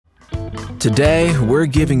Today, we're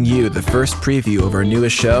giving you the first preview of our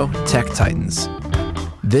newest show, Tech Titans.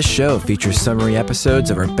 This show features summary episodes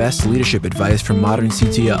of our best leadership advice from modern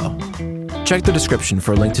CTO. Check the description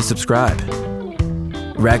for a link to subscribe.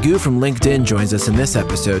 Raghu from LinkedIn joins us in this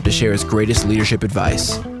episode to share his greatest leadership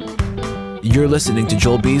advice. You're listening to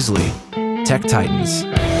Joel Beasley, Tech Titans.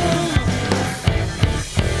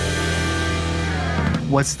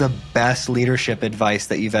 What's the best leadership advice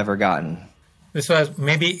that you've ever gotten? This was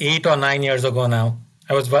maybe 8 or 9 years ago now.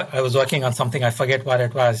 I was working on something, I forget what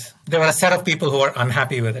it was. There were a set of people who were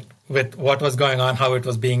unhappy with it, with what was going on, how it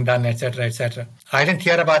was being done, etc., etc. I didn't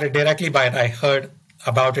hear about it directly, but I heard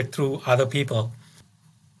about it through other people.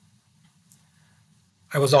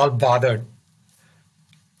 I was all bothered.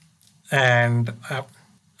 And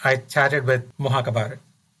I chatted with Mohak about it.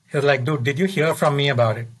 He was like, dude, did you hear from me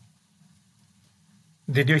about it?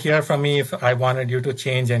 Did you hear from me if I wanted you to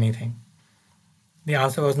change anything? The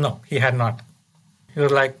answer was no, he had not. He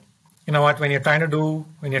was like, you know what, when you're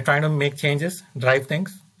trying to make changes, drive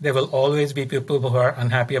things, there will always be people who are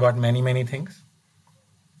unhappy about many, many things.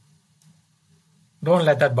 Don't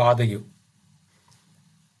let that bother you.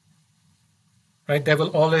 Right? There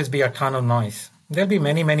will always be a ton of noise. There'll be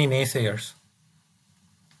many, many naysayers.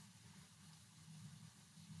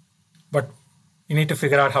 But you need to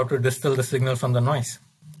figure out how to distill the signal from the noise.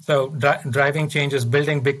 So driving changes,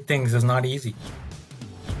 building big things is not easy.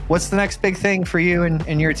 What's the next big thing for you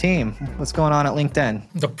and your team? What's going on at LinkedIn?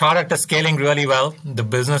 The product is scaling really well. The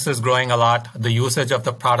business is growing a lot. The usage of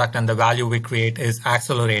the product and the value we create is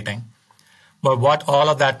accelerating. But what all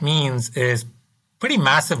of that means is pretty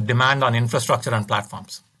massive demand on infrastructure and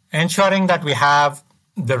platforms. Ensuring that we have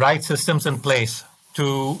the right systems in place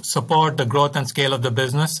to support the growth and scale of the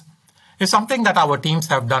business is something that our teams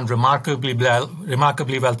have done remarkably well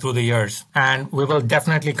through the years. And we will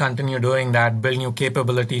definitely continue doing that, build new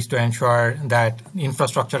capabilities to ensure that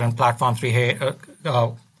infrastructure and platforms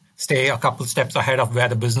stay a couple steps ahead of where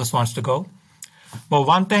the business wants to go. But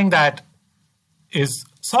one thing that is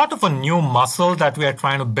sort of a new muscle that we are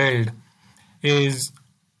trying to build is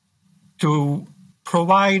to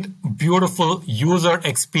provide beautiful user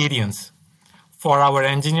experience for our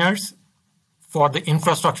engineers, for the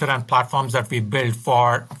infrastructure and platforms that we build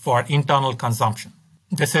for internal consumption.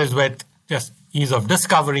 This is with just ease of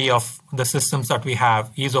discovery of the systems that we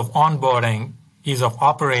have, ease of onboarding, ease of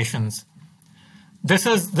operations. This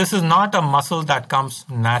is not a muscle that comes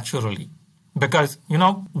naturally because,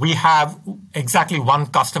 we have exactly one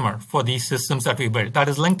customer for these systems that we build. That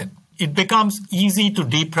is LinkedIn. It becomes easy to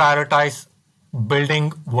deprioritize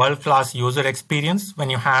building world-class user experience when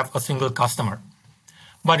you have a single customer.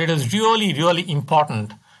 But it is really, really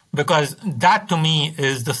important because that to me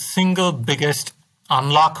is the single biggest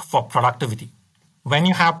unlock for productivity. When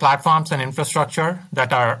you have platforms and infrastructure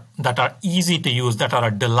that are easy to use, that are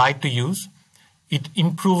a delight to use, it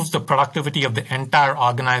improves the productivity of the entire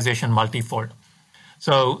organization multifold.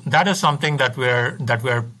 So that is something that we're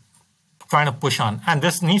trying to push on. And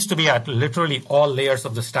this needs to be at literally all layers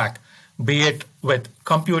of the stack, be it with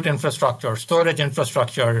compute infrastructure, storage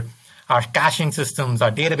infrastructure, our caching systems,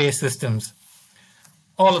 our database systems,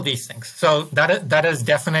 all of these things. So that is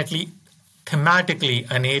definitely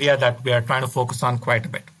thematically an area that we are trying to focus on quite a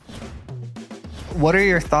bit. What are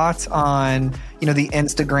your thoughts on, the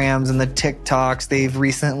Instagrams and the TikToks? They've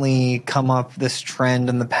recently come up this trend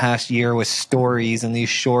in the past year with stories and these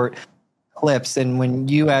short clips. And when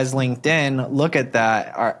you as LinkedIn look at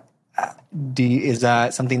that, is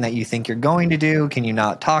that something that you think you're going to do? Can you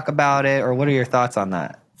not talk about it? Or what are your thoughts on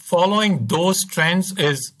that? Following those trends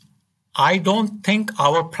is, I don't think,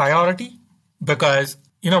 our priority because,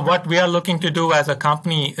 what we are looking to do as a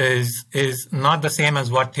company is not the same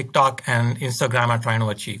as what TikTok and Instagram are trying to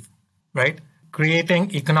achieve, right?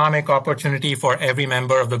 Creating economic opportunity for every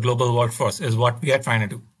member of the global workforce is what we are trying to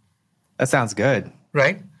do. That sounds good.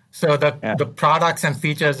 Right? So the products and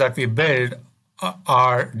features that we build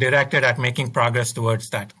are directed at making progress towards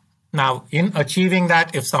that. Now, in achieving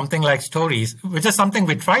that, if something like stories, which is something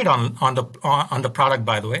we tried on the product,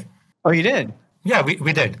 by the way. Oh, you did? Yeah,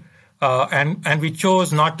 we did. And we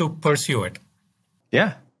chose not to pursue it.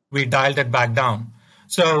 Yeah. We dialed it back down.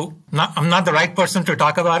 So I'm not the right person to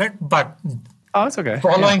talk about it, but it's okay.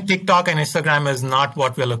 Following TikTok and Instagram is not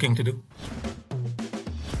what we're looking to do.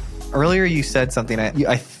 Earlier, you said something.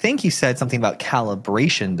 I think you said something about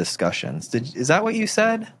calibration discussions. Is that what you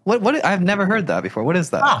said? What? I've never heard that before. What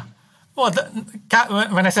is that? Well,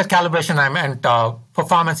 when I said calibration, I meant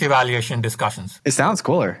performance evaluation discussions. It sounds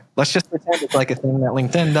cooler. Let's just pretend it's like a thing that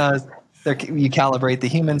LinkedIn does. You calibrate the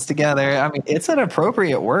humans together. I mean, it's an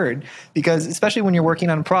appropriate word because especially when you're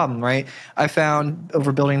working on a problem, right? I found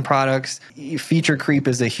over building products, feature creep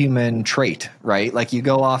is a human trait, right? Like you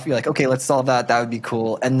go off, you're like, okay, let's solve that. That would be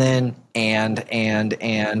cool. And then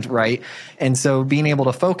and, right? And so being able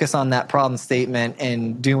to focus on that problem statement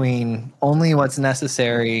and doing only what's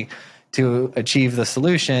necessary to achieve the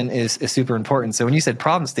solution is super important. So when you said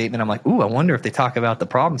problem statement, I'm like, ooh, I wonder if they talk about the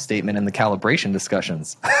problem statement in the calibration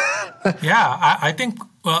discussions. Yeah, I think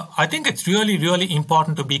it's really, really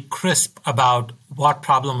important to be crisp about what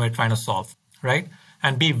problem we're trying to solve, right?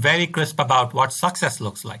 And be very crisp about what success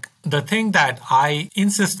looks like. The thing that I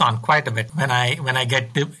insist on quite a bit when I get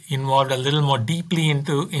involved a little more deeply in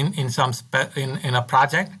a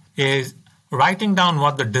project is writing down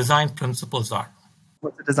what the design principles are.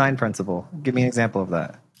 What's the design principle? Give me an example of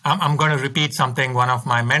that. I'm going to repeat something one of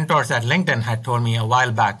my mentors at LinkedIn had told me a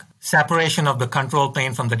while back. Separation of the control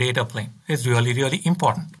plane from the data plane is really, really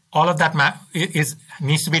important. All of that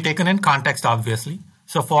needs to be taken in context, obviously.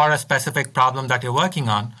 So for a specific problem that you're working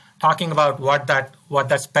on, talking about what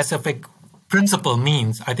that specific principle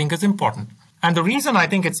means, I think is important. And the reason I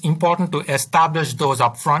think it's important to establish those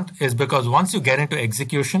upfront is because once you get into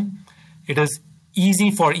execution, it is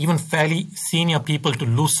easy for even fairly senior people to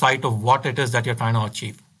lose sight of what it is that you're trying to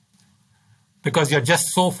achieve. Because you're just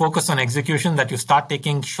so focused on execution that you start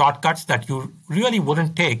taking shortcuts that you really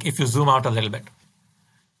wouldn't take if you zoom out a little bit.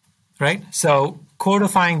 Right? So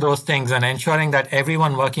codifying those things and ensuring that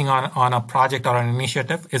everyone working on a project or an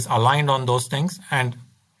initiative is aligned on those things and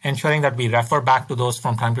ensuring that we refer back to those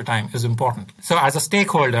from time to time is important. So as a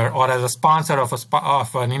stakeholder or as a sponsor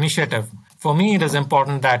of an initiative, for me, it is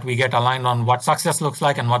important that we get aligned on what success looks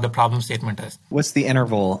like and what the problem statement is. What's the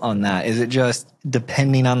interval on that? Is it just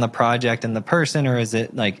depending on the project and the person, or is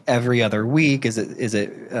it like every other week? Is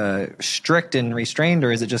it strict and restrained,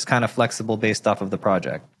 or is it just kind of flexible based off of the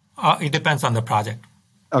project? It depends on the project.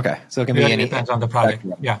 Okay, so it can be any. It depends on the project.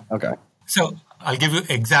 Yeah. Okay. So I'll give you an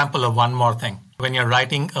example of one more thing. When you're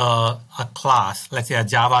writing a class, let's say a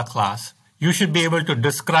Java class, you should be able to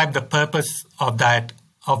describe the purpose of that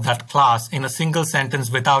class in a single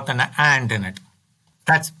sentence without an and in it.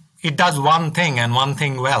 It does one thing and one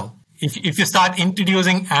thing well. If you start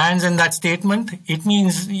introducing ands in that statement, it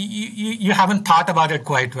means you haven't thought about it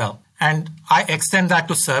quite well. And I extend that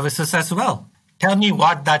to services as well. Tell me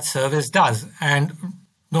what that service does and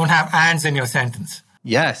don't have ands in your sentence.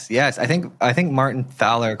 Yes. I think Martin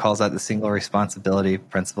Fowler calls that the single responsibility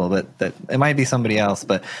principle, but that it might be somebody else.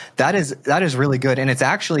 But that is really good, and it's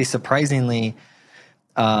actually surprisingly,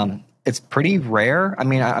 it's pretty rare. I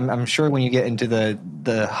mean, I'm sure when you get into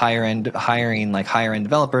the higher end hiring, like higher end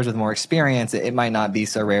developers with more experience, it might not be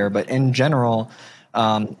so rare. But in general,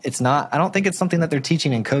 it's not. I don't think it's something that they're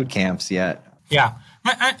teaching in code camps yet. Yeah,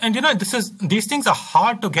 and these things are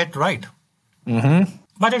hard to get right. Mm-hmm.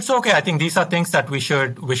 But it's okay. I think these are things that we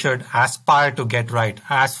should aspire to get right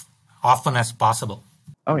as often as possible.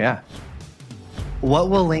 Oh, yeah.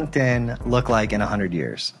 What will LinkedIn look like in 100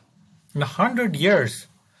 years? In 100 years?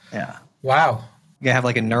 Yeah. Wow. You gonna have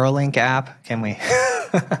like a Neuralink app? Can we?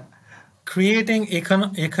 Creating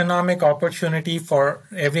economic opportunity for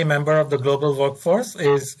every member of the global workforce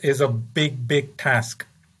is a big, big task.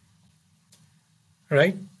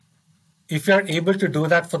 Right? If you're able to do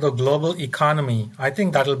that for the global economy, I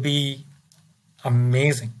think that'll be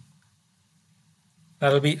amazing.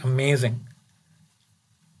 That'll be amazing.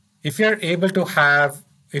 If you're able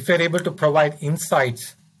to provide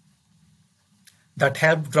insights that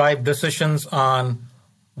help drive decisions on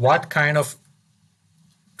what kind of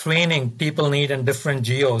training people need in different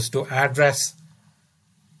geos to address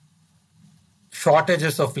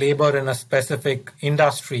shortages of labor in a specific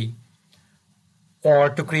industry, or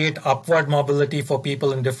to create upward mobility for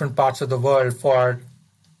people in different parts of the world for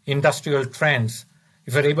industrial trends,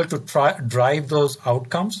 if we're able to drive those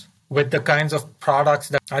outcomes with the kinds of products,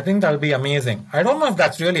 that I think that'll be amazing. I don't know if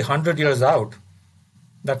that's really 100 years out.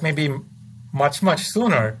 That may be much, much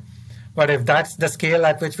sooner. But if that's the scale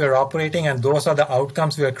at which we're operating and those are the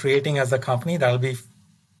outcomes we're creating as a company, that'll be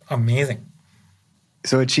amazing.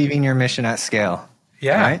 So achieving your mission at scale.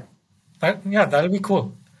 Yeah. Right? That'll be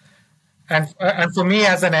cool. And for me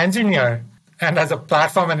as an engineer and as a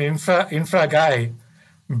platform and infra guy,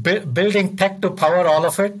 building tech to power all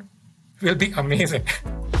of it will be amazing.